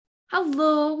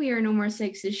Hello, we are No More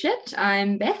Sexist Shit.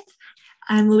 I'm Beth,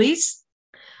 I'm Louise.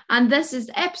 and this is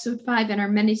episode 5 in our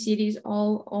mini-series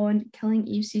all on Killing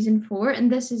Eve season 4. And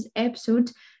this is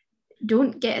episode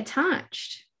Don't Get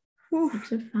Attached. Ooh.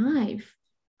 Episode 5.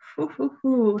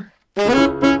 Ooh.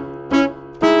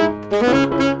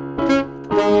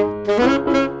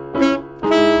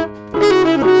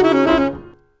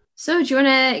 So, do you want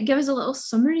to give us a little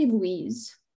summary,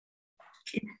 Louise?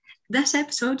 This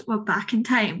episode, we're back in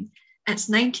time. It's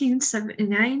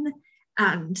 1979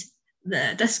 and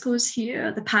the disco's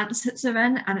here, the pantsets are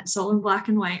in, and it's all in black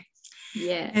and white.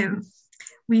 Yeah.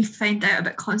 We find out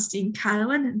about Constantine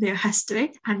Carolyn, their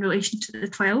history and relation to the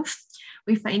 12.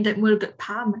 We find out more about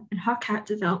Pam and her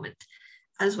character development,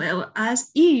 as well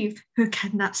as Eve, who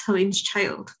kidnaps Helene's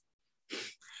child.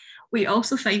 We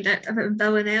also find out about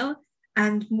Villanelle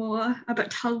and more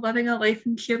about her living a life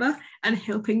in Cuba and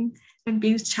helping and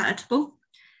being charitable.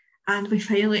 And we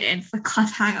finally end with a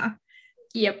cliffhanger.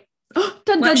 Yep. Oh,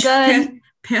 dun, which dun, dun.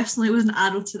 Personally was an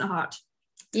arrow to the heart.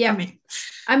 Yeah.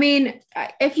 I mean,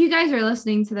 if you guys are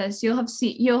listening to this, you'll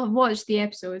have watched the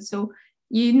episode, so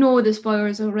you know the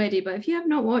spoilers already. But if you have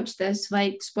not watched this,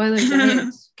 like, spoilers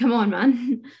ahead. Come on,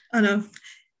 man. I know.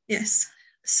 Yes.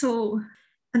 So,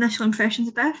 initial impressions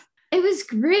of Beth? It was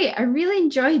great. I really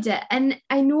enjoyed it. And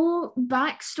I know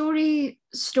backstory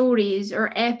stories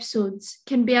or episodes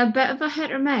can be a bit of a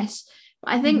hit or miss,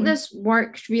 but I think this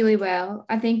worked really well.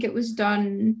 I think it was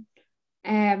done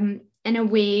in a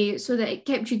way so that it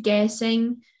kept you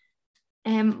guessing,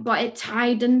 but it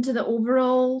tied into the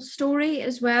overall story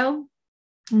as well,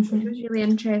 which was really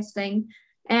interesting.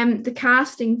 The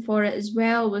casting for it as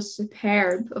well was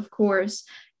superb, of course.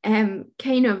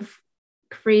 Kind of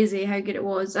crazy how good it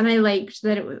was, and I liked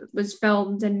that it was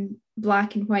filmed in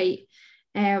black and white.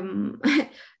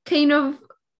 Kind of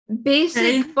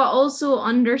basic but also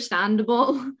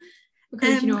understandable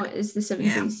because it's the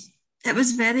 70s. It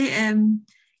was very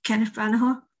Kenneth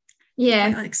Branagh.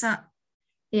 Yeah, quite likes that.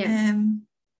 Yeah.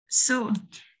 So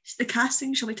the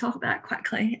casting, shall we talk about that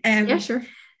quickly? Yeah, sure.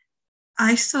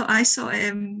 I saw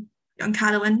young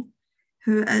Carolyn,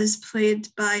 who is played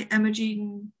by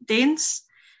Imogen Daines.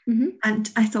 And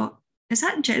I thought, is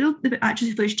that the actress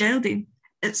who plays Geraldine?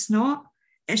 It's not.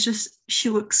 It's just she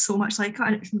looks so much like her,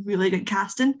 and it's really good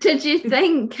casting. Did you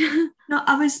think? No,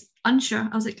 I was unsure.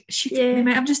 I was like, they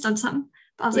might have just done something.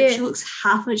 But I was like, she looks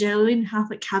half like Geraldine, half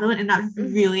like Carolyn, and that's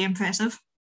really impressive.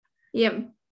 Yep.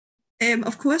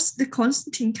 Of course, the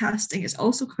Constantine casting is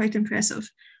also quite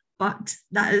impressive, but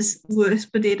that is Louis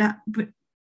Bodena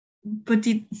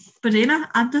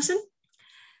Anderson.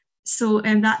 So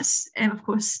that's, of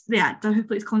course, the actor who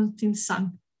plays Constantine's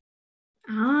son.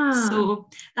 So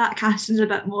that casting is a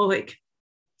bit more like...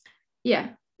 Yeah.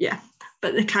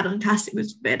 But the Carolyn casting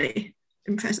was very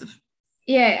impressive.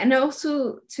 Yeah, and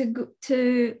also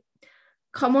to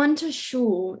come on to a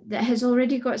show that has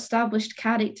already got established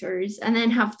characters and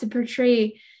then have to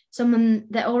portray someone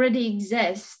that already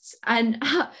exists. And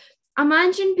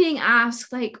imagine being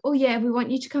asked, like, oh yeah, we want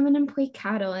you to come in and play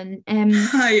Carolyn.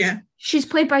 Yeah. She's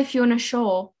played by Fiona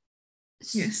Shaw.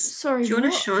 Yes. Sorry,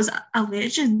 Fiona Shaw's a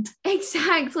legend.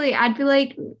 Exactly. I'd be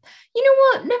like, you know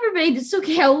what? Never mind. It's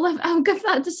okay. I'll give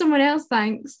that to someone else.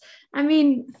 Thanks. I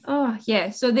mean, oh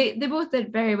yeah. So they both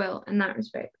did very well in that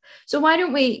respect. So why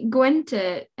don't we go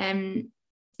into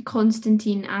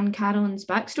Constantine and Carolyn's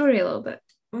backstory a little bit?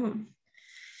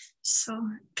 So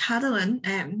Carolyn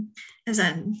is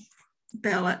in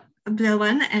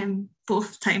Berlin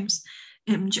both times.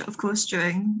 Of course,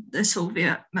 during the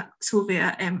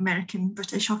Soviet American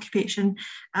British occupation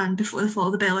and before the fall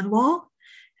of the Berlin Wall,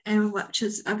 which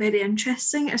is a very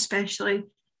interesting, especially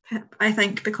I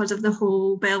think because of the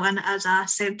whole Berlin as a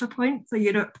centre point for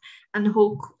Europe and the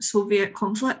whole Soviet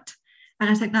conflict. And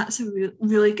I think that's a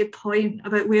really good point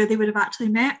about where they would have actually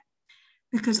met,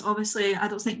 because obviously I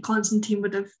don't think Constantine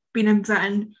would have been in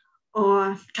Britain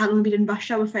or Carolyn been in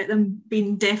Russia without them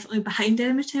being definitely behind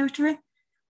enemy territory.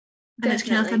 And it's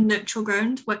kind of like a neutral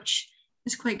ground, which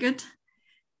is quite good.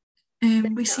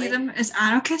 We see them as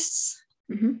anarchists,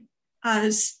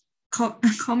 as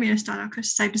communist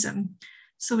anarchists,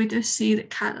 so we do see that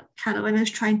Carolyn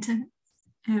is trying to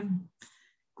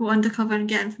go undercover and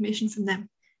get information from them.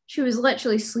 She was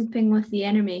literally sleeping with the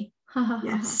enemy.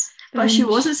 Yes, but she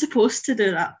wasn't supposed to do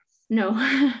that. No.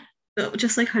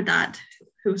 Just like her dad,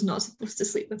 who was not supposed to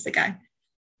sleep with the guy.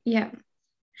 Yeah.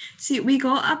 See, we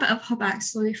got a bit of her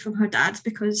backstory from her dad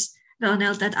because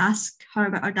Villanelle did ask her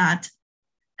about her dad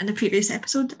in the previous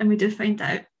episode, and we do find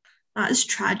out that is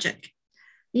tragic.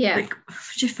 Yeah. Like,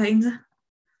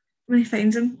 when he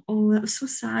finds him, oh, that was so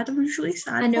sad. I was really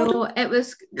sad. I know, it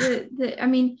was I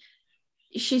mean,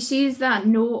 she sees that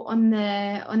note on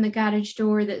the garage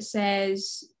door that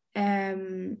says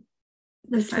the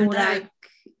Torag,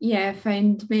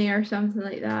 found me or something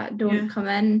like that. Don't come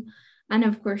in. And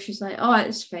of course she's like, oh,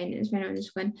 it's fine, I'm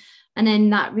just going. And then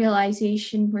that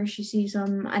realization where she sees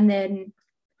him, and then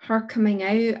her coming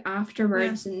out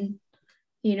afterwards and,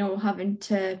 you know, having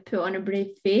to put on a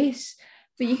brave face.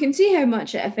 But you can see how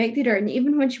much it affected her. And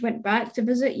even when she went back to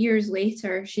visit years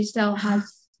later, she still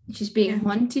she's being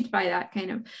haunted by that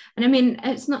kind of. And I mean,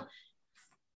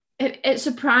 it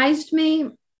surprised me,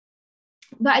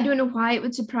 but I don't know why it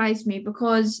would surprise me,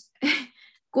 because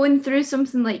going through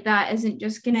something like that isn't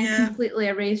just going to completely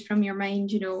erase from your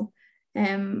mind, you know.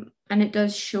 And it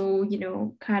does show, you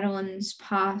know, Carolyn's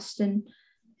past and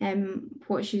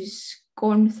what she's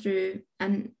gone through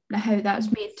and how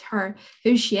that's made her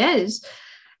who she is.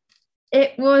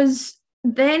 It was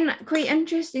then quite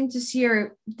interesting to see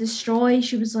her destroy.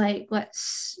 She was like,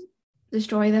 let's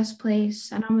destroy this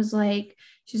place. And I was like,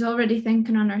 she's already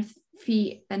thinking on her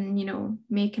feet and, you know,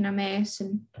 making a mess.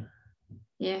 And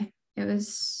it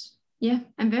was,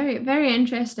 and very, very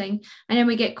interesting. And then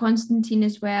we get Constantine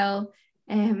as well.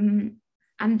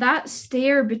 And that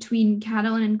stare between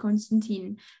Carolyn and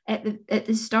Constantine at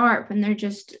the start, when they're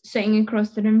just sitting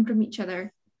across the room from each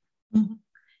other. Mm-hmm.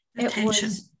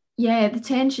 The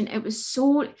tension. It was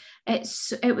so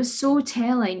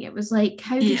telling. It was like,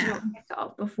 how did you not pick it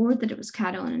up before that it was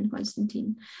Carolyn and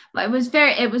Constantine? But it was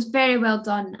very well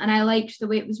done, and I liked the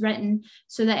way it was written,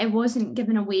 so that it wasn't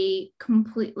given away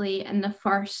completely in the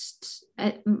first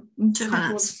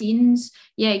couple of scenes.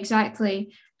 Yeah,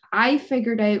 exactly. I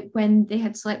figured out when they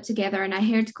had slept together, and I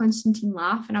heard Constantine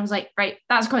laugh, and I was like, right,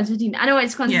 that's Constantine. I know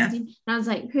it's Constantine. And I was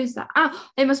like, who's that? Oh,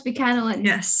 it must be Carolyn.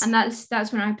 Yes. And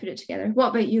that's when I put it together.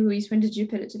 What about you, Louise? When did you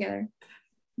put it together?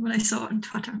 When I saw it on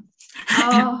Twitter.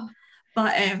 Oh.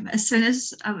 But as soon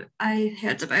as I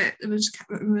heard about it was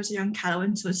a young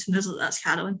Carolyn, so as soon as that's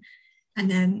Carolyn,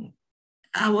 and then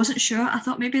I wasn't sure. I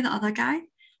thought maybe the other guy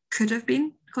could have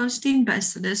been Constantine, but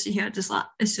as soon as you heard as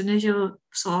soon as you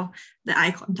saw the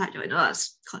eye contact, you're like, no,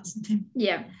 that's Constantine.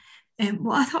 Yeah.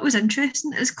 What I thought was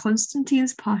interesting is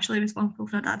Constantine's partially responsible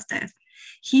for her dad's death.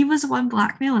 He was the one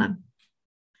blackmailing him.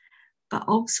 But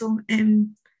also,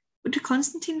 would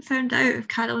Constantine found out if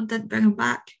Carolyn didn't bring him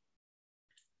back?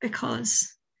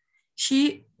 Because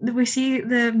we see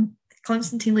the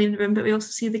Constantine leaving the room, but we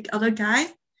also see the other guy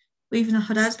leaving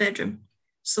her dad's bedroom.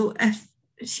 So if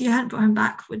she hadn't brought him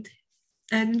back, would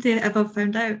they ever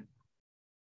found out?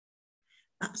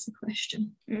 That's the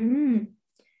question.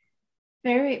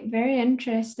 Very, very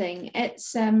interesting.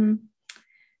 It's and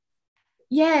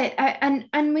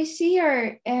we see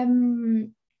her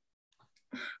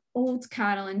old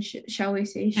Carolyn, shall we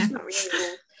say? She's not really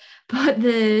old, but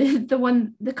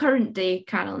the current day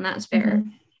Carolyn, that's better.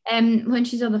 When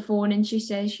she's on the phone and she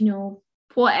says, you know,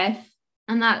 what if?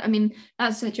 And that, I mean,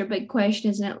 that's such a big question,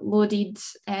 isn't it? Loaded,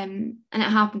 and it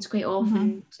happens quite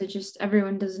often to just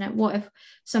everyone, doesn't it? What if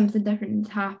something different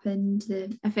happened?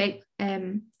 The effect,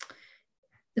 the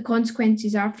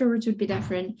consequences afterwards would be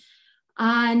different.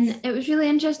 And it was really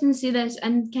interesting to see this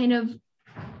and kind of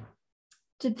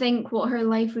to think what her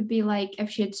life would be like if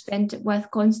she had spent it with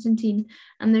Constantine.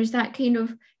 And there's that kind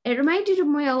of, it reminded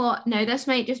me a lot. Now, this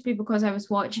might just be because I was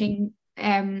watching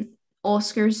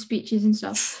Oscars speeches and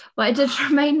stuff, but it did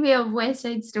remind me of West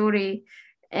Side Story,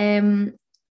 when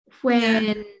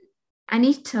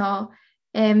Anita,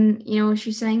 you know,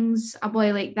 she sings A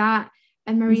Boy Like That,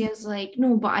 and Maria's like,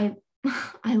 no, but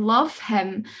I love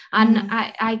him, and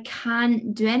I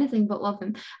can't do anything but love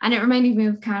him. And it reminded me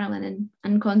of Carolyn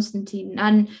and Constantine,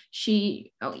 and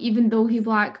she, even though he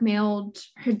blackmailed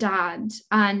her dad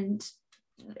and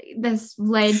this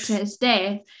led to his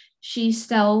death, she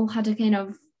still had a kind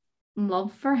of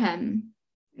love for him.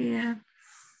 Yeah.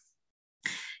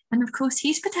 And of course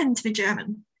he's pretending to be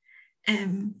German.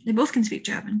 They both can speak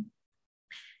German,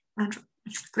 and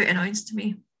it's great annoyance to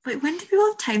me. Like, when do people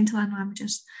have time to learn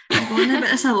languages? I'm going on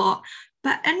about this a lot,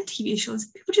 but in TV shows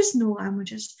people just know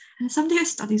languages, and as somebody who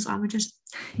studies languages,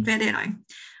 very annoying.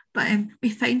 But we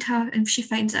find her, and she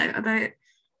finds out about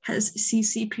his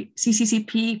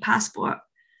CCCP passport,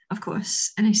 of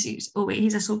course, and he sees, oh wait,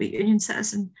 he's a Soviet Union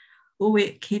citizen. Oh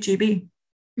wait, KGB.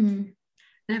 And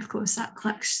of course that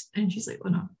clicks, and she's like, oh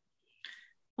no.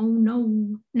 Oh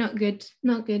no, not good.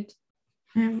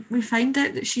 We find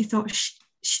out that she thought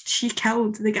she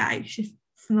killed the guy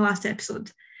from the last episode.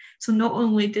 So not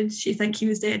only did she think he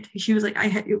was dead, she was like, I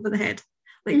hit you over the head.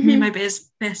 Like, me and my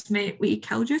best mate, we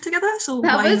killed you together, so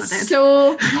that why was not dead?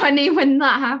 So funny when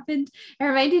that happened. It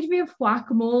reminded me of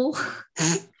Whack-A-Mole.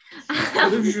 It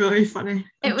was really funny.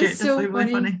 It was so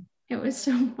funny. It was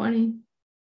so funny.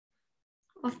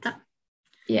 Loved it.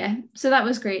 Yeah, so that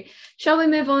was great. Shall we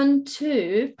move on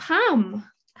to Pam?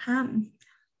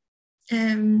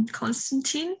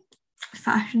 Constantine,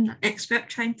 fashion expert,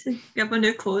 trying to give her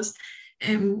new clothes,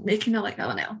 making her like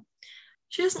Villanelle.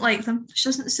 She doesn't like them. She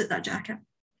doesn't suit that jacket.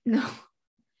 No.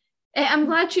 I'm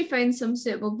glad she found some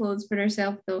suitable clothes for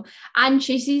herself though. And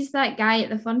she sees that guy at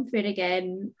the fun fair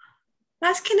again.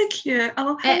 That's kind of cute. I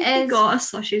love how he got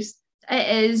us slushies.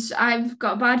 It is. I've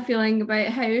got a bad feeling about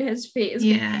how his fate is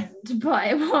going to end, but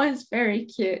it was very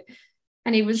cute.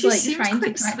 And he was trying to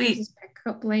practice his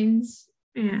pickup lines.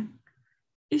 Yeah.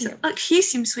 He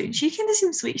seems sweet. She kind of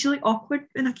seems sweet. She's like awkward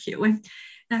in a cute way.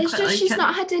 It's just she's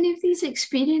not had any of these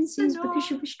experiences because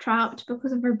she was trapped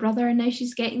because of her brother, and now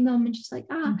she's getting them, and she's like,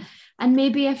 and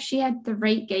maybe if she had the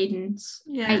right guidance,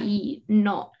 i.e.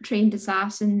 not trained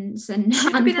assassins, and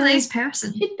she'd be a nice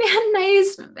person. She'd be a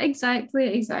nice,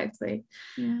 exactly.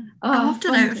 Yeah. I loved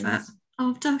an outfit. I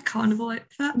loved a carnival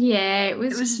outfit. Yeah, it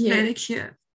was cute. Very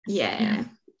cute. Yeah.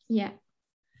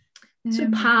 So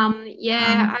Pam,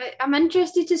 I'm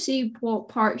interested to see what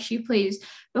part she plays,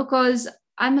 because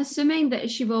I'm assuming that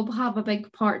she will have a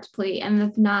big part to play in the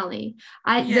finale.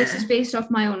 This is based off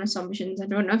my own assumptions. I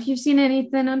don't know if you've seen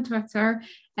anything on Twitter,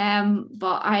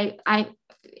 but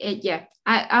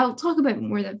I'll talk about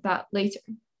more of that later.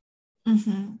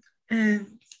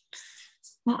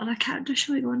 What other character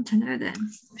shall we go on to now then?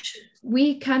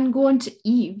 We can go on to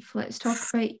Eve. Let's talk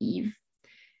about Eve.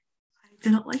 I do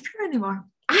not like her anymore.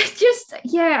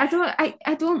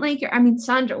 I don't like her. I mean,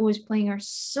 Sandra Oh is playing her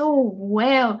so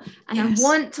well, and I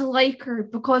want to like her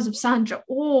because of Sandra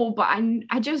Oh, but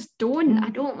I just don't. I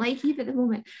don't like Eve at the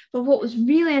moment. But what was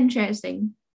really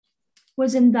interesting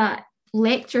was in that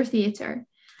lecture theatre,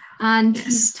 and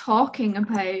he's talking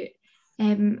about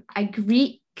a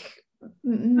Greek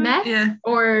myth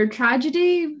or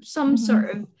tragedy, some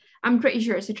sort of. I'm pretty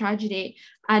sure it's a tragedy,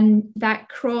 and that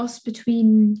cross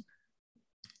between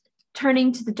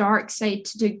turning to the dark side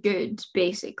to do good,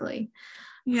 basically.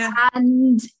 Yeah.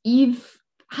 And Eve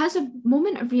has a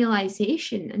moment of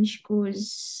realization, and she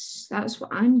goes, "That's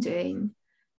what I'm doing."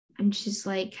 And she's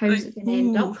like, "How's it going to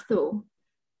end up, though?"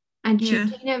 And she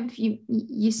kind of,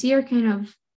 you see her kind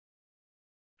of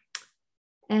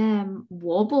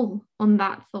wobble on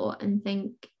that thought and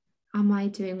think, "Am I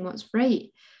doing what's right?"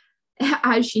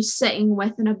 As she's sitting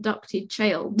with an abducted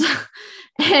child,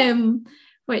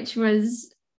 which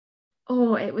was.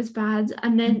 Oh, it was bad.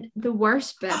 And then the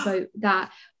worst bit about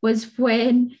that was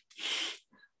when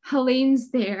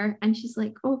Helene's there and she's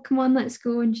like, "Oh, come on, let's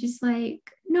go." And she's like,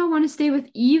 "No, I want to stay with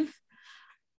Eve."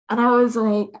 And I was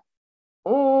like,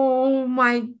 oh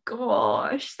my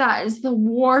gosh, that is the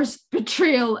worst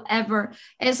betrayal ever.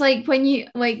 It's like when you,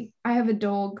 like, I have a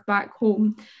dog back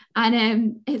home,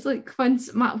 and it's like when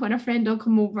a friend will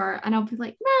come over and I'll be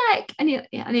like, "Mac," and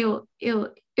he'll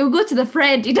go to the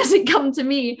friend, he doesn't come to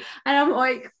me, and I'm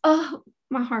like, oh,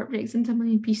 my heart breaks into a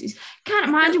million pieces. Can't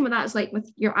imagine what that's like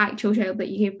with your actual child that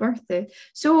you gave birth to.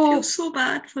 So I feel so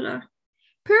bad for her.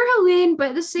 Poor Helene, but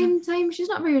at the same time, she's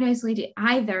not a very nice lady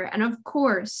either. And of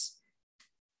course,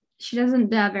 she doesn't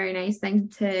do a very nice thing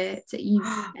to Eve.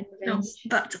 No,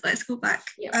 but let's go back.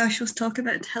 Yep. I shall talk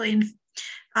about Helene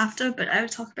after, but I will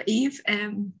talk about Eve.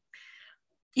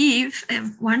 Eve,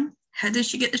 one, how did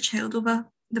she get the child over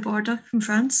the border from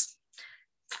France?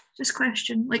 Just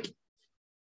question. Like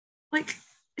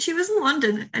she was in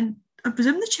London, and I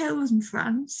presume the child was in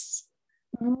France.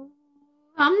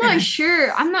 I'm not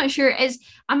sure.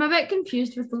 I'm a bit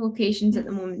confused with the locations at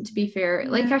the moment, to be fair.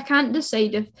 Like, I can't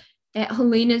decide if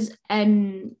Helene is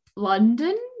in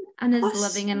London and is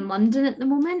living in London at the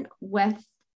moment with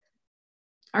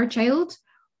our child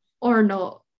or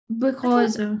not.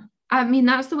 Because, I mean,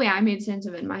 that's the way I made sense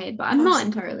of it in my head, but I'm not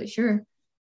entirely sure.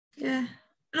 Yeah.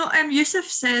 No, Yusuf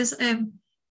says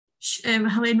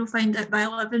Helene will find out by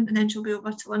 11 and then she'll be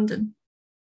over to London.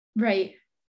 Right.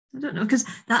 I don't know, because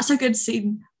that's a good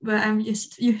scene where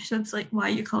Yusuf's like, "Why are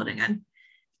you calling in?"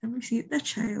 And we see the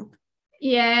child.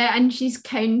 Yeah, and she's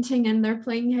counting and they're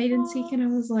playing hide and seek, and I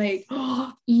was like,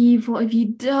 "Oh, Eve, what have you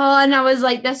done?" I was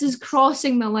like, this is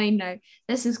crossing the line now.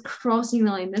 This is crossing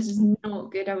the line. This is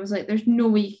not good. I was like, there's no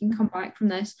way you can come back from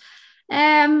this.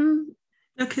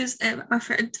 Because my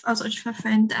friend, I was watching with a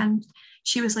friend, and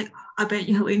she was like, "I bet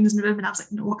you Helene's in the room," and I was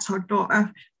like, "No, it's her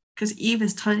daughter," because Eve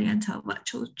is turning into a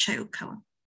literal child killer.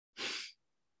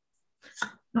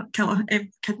 Not killer,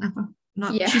 kidnapper.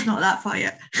 She's not that far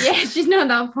yet. Yeah, she's not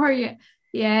that far yet.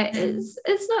 Yeah,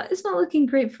 it's not looking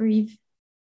great for Eve.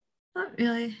 Not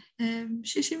really.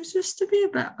 She seems just to be a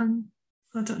bit I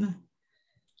don't know.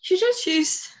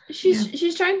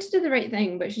 She's trying to do the right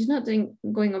thing, but she's not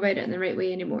going about it in the right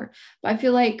way anymore. But I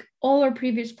feel like all her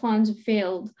previous plans have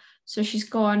failed. So she's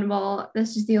gone, well,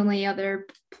 this is the only other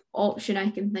option I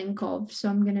can think of, so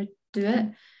I'm gonna do it.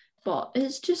 But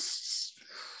it's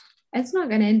not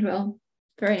gonna end well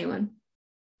for anyone.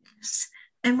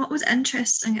 And what was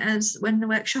interesting is when the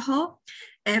lecture hall,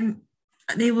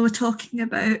 they were talking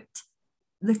about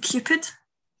the Cupid,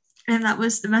 and that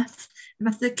was the myth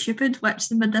of the Cupid, which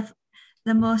the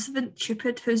malevolent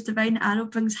Cupid, whose divine arrow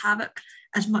brings havoc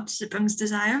as much as it brings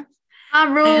desire.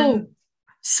 Arrow.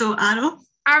 So arrow.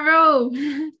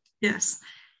 Yes,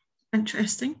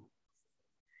 interesting.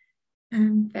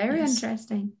 Very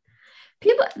interesting.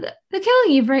 People, the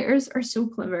Killing Eve writers are so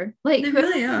clever. Like, they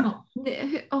really are.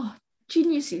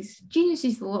 Geniuses,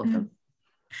 the lot of them.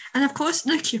 And of course,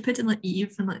 the Cupid and like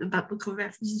Eve and like the biblical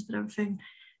references for everything,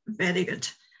 very good.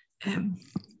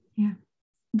 Yeah,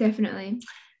 definitely.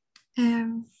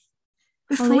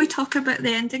 Before we talk about the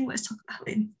ending, let's talk about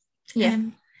Helene. Yeah.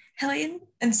 Helene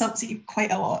insults Eve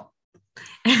quite a lot.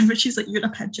 But she's like, "You're a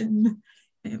pigeon.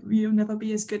 You'll never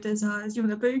be as good as us. You'll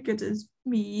never be as good as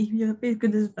me. You'll never be as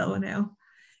good as Villanelle."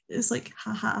 It's like,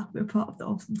 haha, we're part of the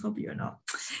Awesome Club, you're not.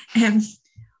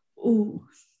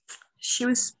 She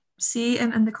was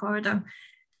seeing in the corridor,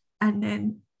 and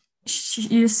then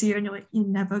you see her and you're like, you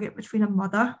never get between a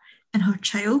mother and her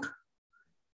child.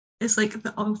 It's like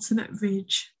the ultimate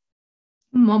rage.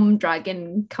 Mum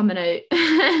dragon coming out.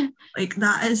 Like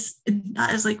that is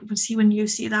like, when you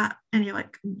see that and you're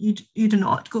like, you do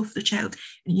not go for the child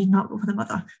and you do not go for the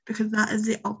mother, because that is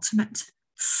the ultimate.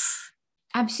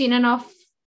 I've seen enough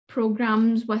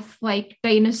programs with like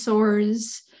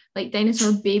dinosaurs, like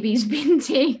dinosaur babies being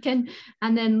taken,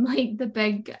 and then like the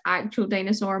big actual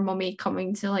dinosaur mummy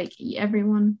coming to like eat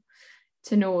everyone,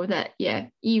 to know that, yeah,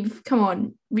 Eve, come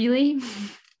on, really?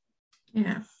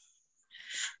 Yeah.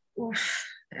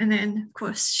 And then of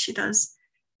course she does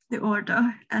the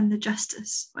order and the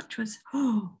justice, which was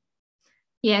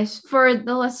yes, for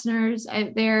the listeners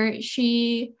out there,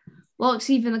 she locks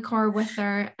Eve in the car with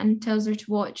her and tells her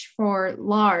to watch for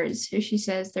Lars, who she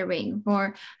says they're waiting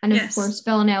for. And of course,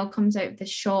 Villanelle comes out of the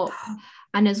shop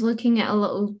and is looking at a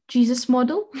little Jesus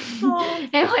model,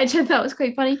 which I thought was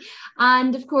quite funny.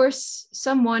 And of course,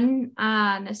 someone,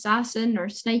 an assassin or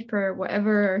sniper,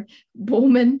 whatever,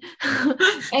 bowman,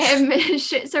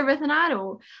 shoots her with an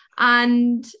arrow.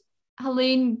 And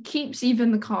Helene keeps Eve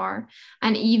in the car,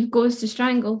 and Eve goes to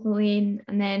strangle Helene,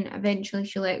 and then eventually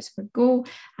she lets her go,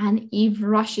 and Eve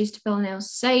rushes to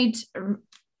Villanelle's side.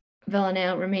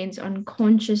 Villanelle remains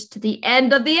unconscious to the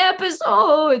end of the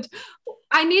episode.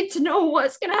 I need to know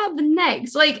what's going to happen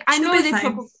next. Like, I know they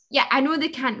probably, I know they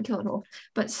can't kill her off,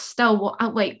 but still,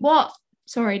 what?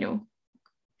 Sorry, no.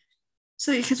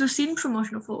 So, because we've seen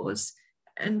promotional photos,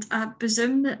 and I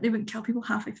presume that they wouldn't kill people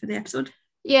halfway through the episode.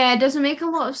 Yeah, it doesn't make a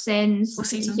lot of sense.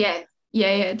 Yeah,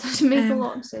 it doesn't make a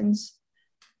lot of sense.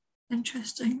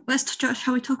 Interesting.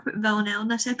 Shall we talk about Villanelle in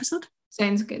this episode?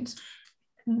 Sounds good.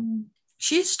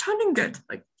 She's turning good.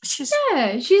 Like she's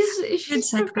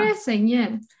progressing.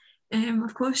 Yeah.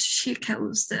 Of course, she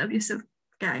kills the abusive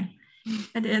guy,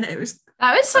 and then that was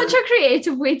such a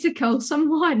creative way to kill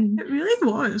someone. It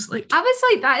really was. Like I was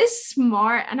like, that is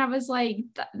smart, and I was like,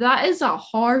 that is a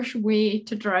harsh way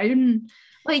to drown.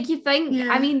 Like, you think,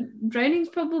 I mean, drowning's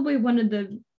probably one of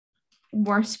the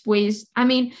worst ways. I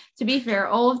mean, to be fair,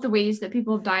 all of the ways that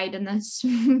people have died in this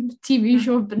TV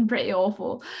show have been pretty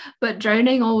awful, but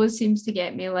drowning always seems to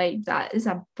get me. Like, that is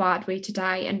a bad way to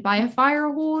die. And by a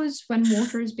fire hose when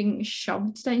water is being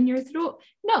shoved down your throat,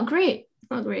 not great.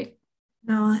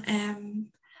 No,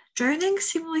 drowning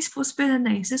seemingly supposed to be the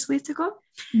nicest way to go.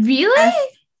 Really?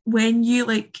 When you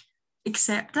like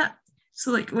accept it.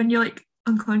 So like when you're like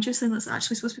unconscious, then it's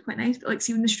actually supposed to be quite nice, but like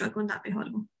see when they're struggling, that'd be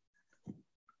horrible.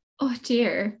 Oh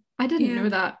dear, I didn't know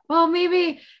that. Well,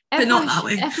 maybe but not that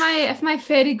way. If my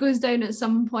ferry goes down at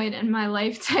some point in my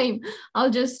lifetime, I'll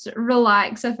just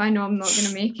relax if I know I'm not going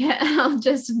to make it. I'll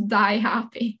just die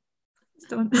happy.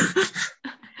 Don't.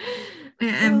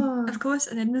 Of course,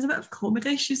 and then there's a bit of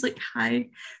comedy. She's like, "Hi,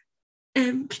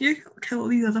 can you kill all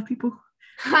these other people?"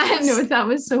 I know, that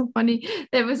was so funny.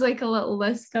 There was like a little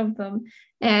list of them.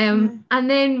 And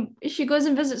then she goes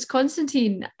and visits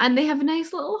Constantine, and they have a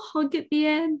nice little hug at the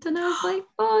end, and I was like,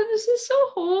 oh, this is so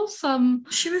wholesome.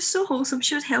 She was so wholesome.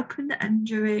 She was helping the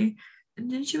injury, and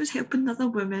then she was helping the other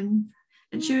women,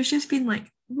 and she was just being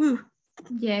like, woo.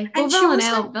 Yeah, well,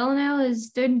 Villanelle is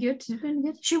doing good.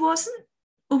 She wasn't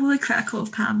overly critical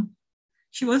of Pam.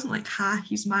 She wasn't like, ha,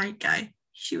 he's my guy.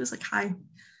 She was like, hi.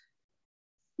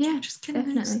 Yeah, just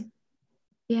definitely. Nice.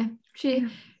 Yeah,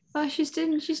 Oh, she's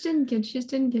doing good. She's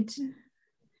doing good.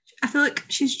 I feel like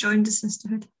she's joined the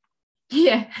sisterhood.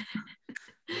 Yeah.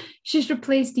 She's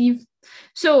replaced Eve.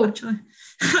 So Actually.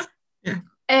 Yeah.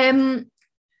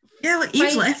 Yeah, like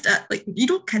Eve's Right. left it. Like, you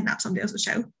don't kidnap somebody else's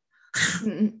child.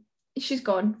 She's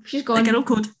gone. She's Like gone. girl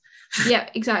code. Yeah,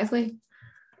 exactly.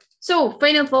 So,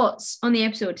 final thoughts on the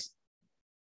episode.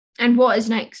 And what is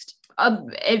next?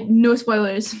 No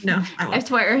spoilers. No, I If won't.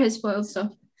 Twitter has spoiled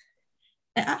stuff.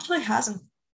 It actually hasn't.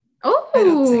 I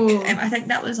don't think. Oh, I think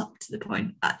that was up to the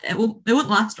point. It won't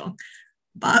last long.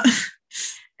 But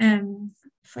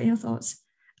final thoughts.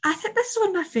 I think this is one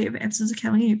of my favourite episodes of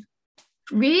Killing Eve.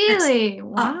 really?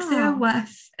 Up there Wow.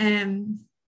 with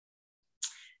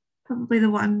probably the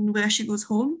one where she goes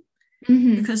home,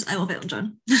 Mhm. because I love Elton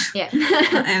John. Yeah.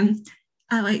 But,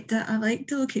 I liked it. I liked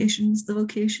the locations. The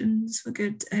locations were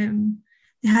good.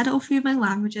 They had all three of my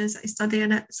languages. I study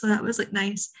in it, so that was like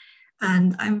nice.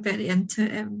 And I'm very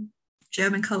into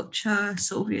German culture,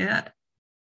 Soviet,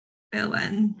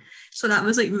 Berlin. So that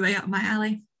was like right up my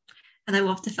alley. And I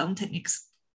love the film techniques.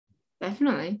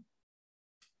 Definitely.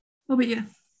 What about you?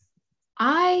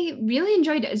 I really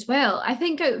enjoyed it as well. I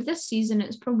think out of this season,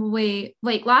 it's probably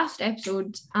like last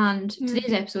episode and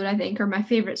today's episode, I think, are my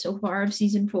favourite so far of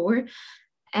season 4.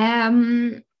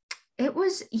 It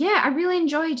was, I really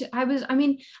enjoyed.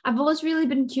 I've always really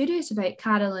been curious about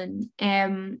Carolyn,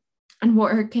 and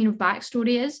what her kind of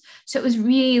backstory is. So it was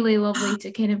really lovely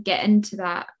to kind of get into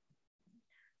that.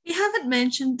 We haven't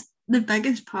mentioned the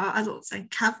biggest part, I don't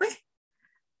think, have we?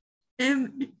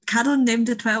 Carolyn named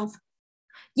the 12.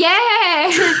 Yeah,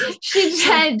 she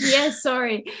did. Yeah,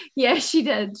 sorry. Yeah, she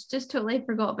did. Just totally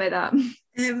forgot about that.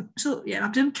 So yeah,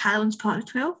 I'm doing Carolyn's part of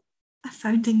 12. A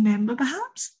founding member,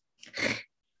 perhaps?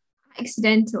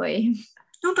 Accidentally.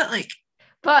 No, but like,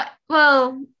 But,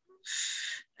 well,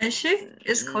 is she?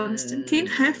 Is Constantine?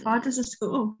 How far does this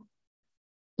go?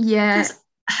 yeah, Because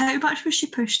how much was she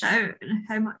pushed out and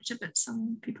how much of it's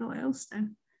some people else now?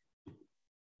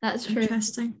 that's true.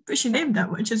 Interesting. But she named it,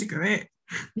 which is great.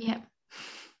 Yeah.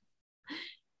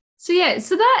 So yeah,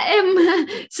 so that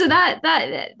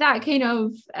kind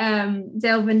of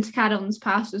delve into Carolyn's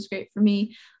past was great for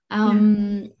me.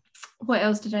 What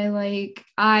else did I like?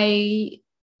 I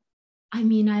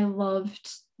loved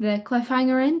the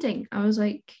cliffhanger ending. I was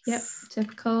like, yep,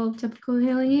 typical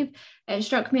Hailing Eve. It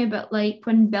struck me a bit like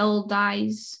when Bill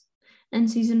dies in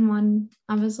season 1.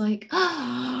 I was like,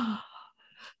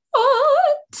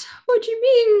 what do you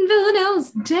mean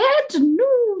Villanelle's dead?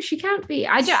 No, she can't be.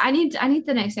 I need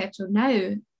the next episode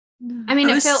now. No. I mean,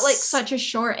 it felt like such a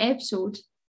short episode.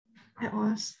 It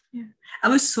was, yeah. I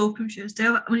was so confused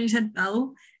there when you said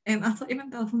Bill. I thought you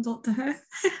meant Bill from Doctor Who.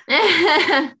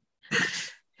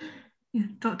 Yeah,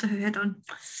 Doctor Who head on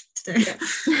today.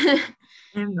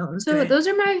 So great. Those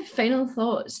are my final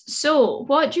thoughts. So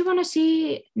what do you want to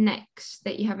see next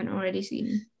that you haven't already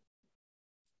seen?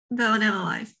 Villanelle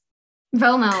Alive.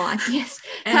 Villanelle Alive, yes.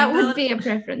 That would be a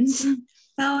preference.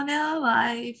 Villanelle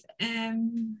Alive.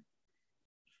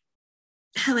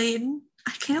 Helene.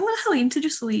 I kind of want Helene to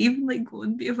just leave and like go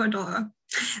and be with her daughter.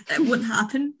 It won't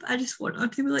happen, but I just want her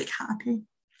to be like happy.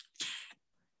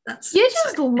 You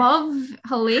just love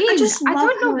Helene. I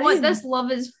don't know Helene. What this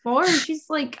love is for. She's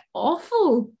like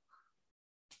awful.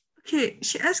 Okay,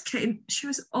 she is kind. She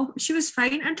was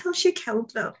fine until she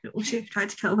killed Villanelle. She tried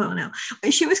to kill Villanelle.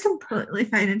 Like, she was completely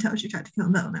fine until she tried to kill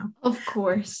Villanelle. Of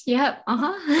course. Yep.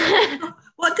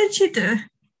 What did she do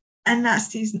in that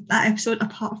season, that episode,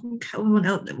 apart from kill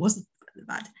Villanelle that wasn't really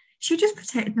bad? She just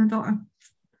protected her daughter.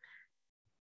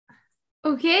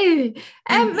 Okay,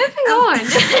 moving on.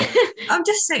 I'm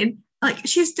just saying, like,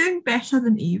 she's doing better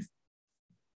than Eve.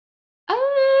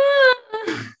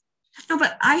 No,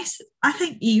 but I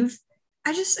think Eve,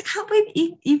 I can't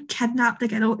believe Eve kidnapped a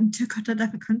girl and took her to a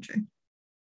different country.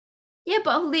 Yeah,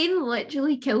 but Helene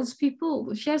literally kills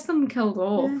people. She has them killed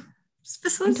off.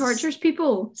 Yeah. And tortures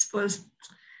people. I suppose.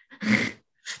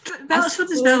 That's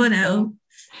what is Villanelle.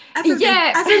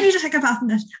 Everybody need to take a bath in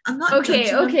this. I'm not okay.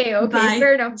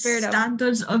 Fair enough.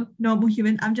 Standards of normal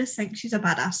human. I'm just saying she's a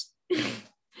badass.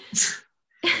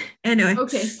 Anyway.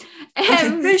 Okay.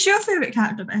 Who's your favourite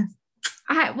character, Beth?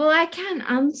 I can't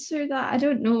answer that. I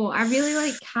don't know. I really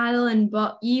like Carolyn,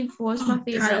 but Eve was my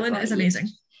favourite. Carolyn is amazing.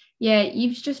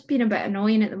 Eve's just been a bit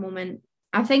annoying at the moment.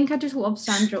 I think I just love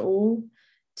Sandra Oh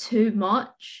too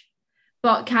much.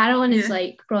 But Carolyn is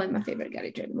like probably my favourite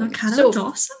character at the moment. Carolyn's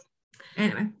awesome.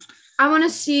 Anyway. I want to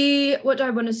see, what do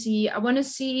I want to see? I want to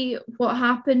see what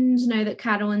happens now that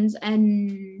Carolyn's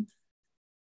in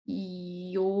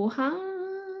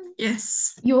Johan.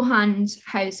 Yes. Johann's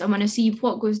house. I want to see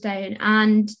what goes down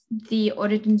and the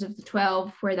origins of the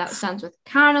 12, where that stands with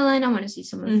Carolyn. I want to see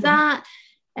some of that.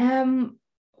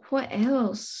 What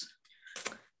else?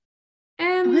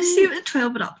 I want to see what the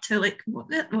 12 are up to, like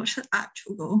what's the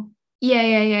actual goal. Yeah,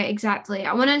 exactly.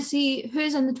 I want to see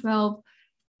who's in the 12,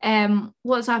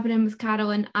 what's happening with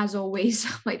Carolyn, as always.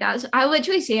 Like that's, I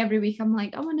literally say every week, I'm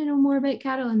like, I want to know more about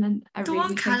Carolyn, and every don't want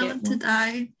week Carolyn to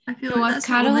die. I feel like that's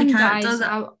Carolyn the only character dies,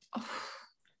 that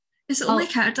it's the only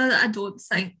character that I don't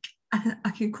think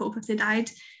I can cope if they died,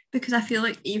 because I feel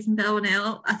like even Bill and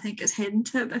Elle, I think it's heading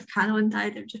to it, but if Carolyn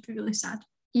died, it would just be really sad.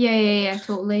 Yeah,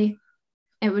 totally.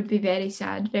 It would be very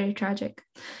sad, very tragic.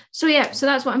 So yeah, so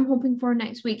that's what I'm hoping for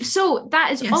next week. So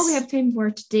that is all we have time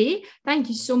for today. Thank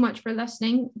you so much for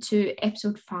listening to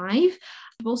episode 5.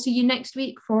 We'll see you next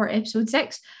week for episode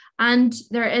 6. And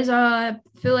there is a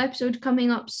full episode coming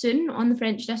up soon on the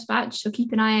French Dispatch, so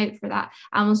keep an eye out for that.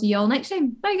 And we'll see you all next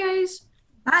time. Bye, guys.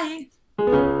 Bye.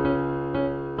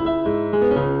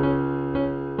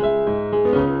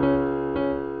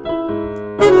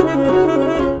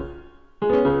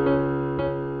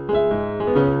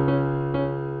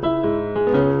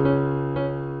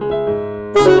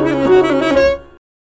 Thank you.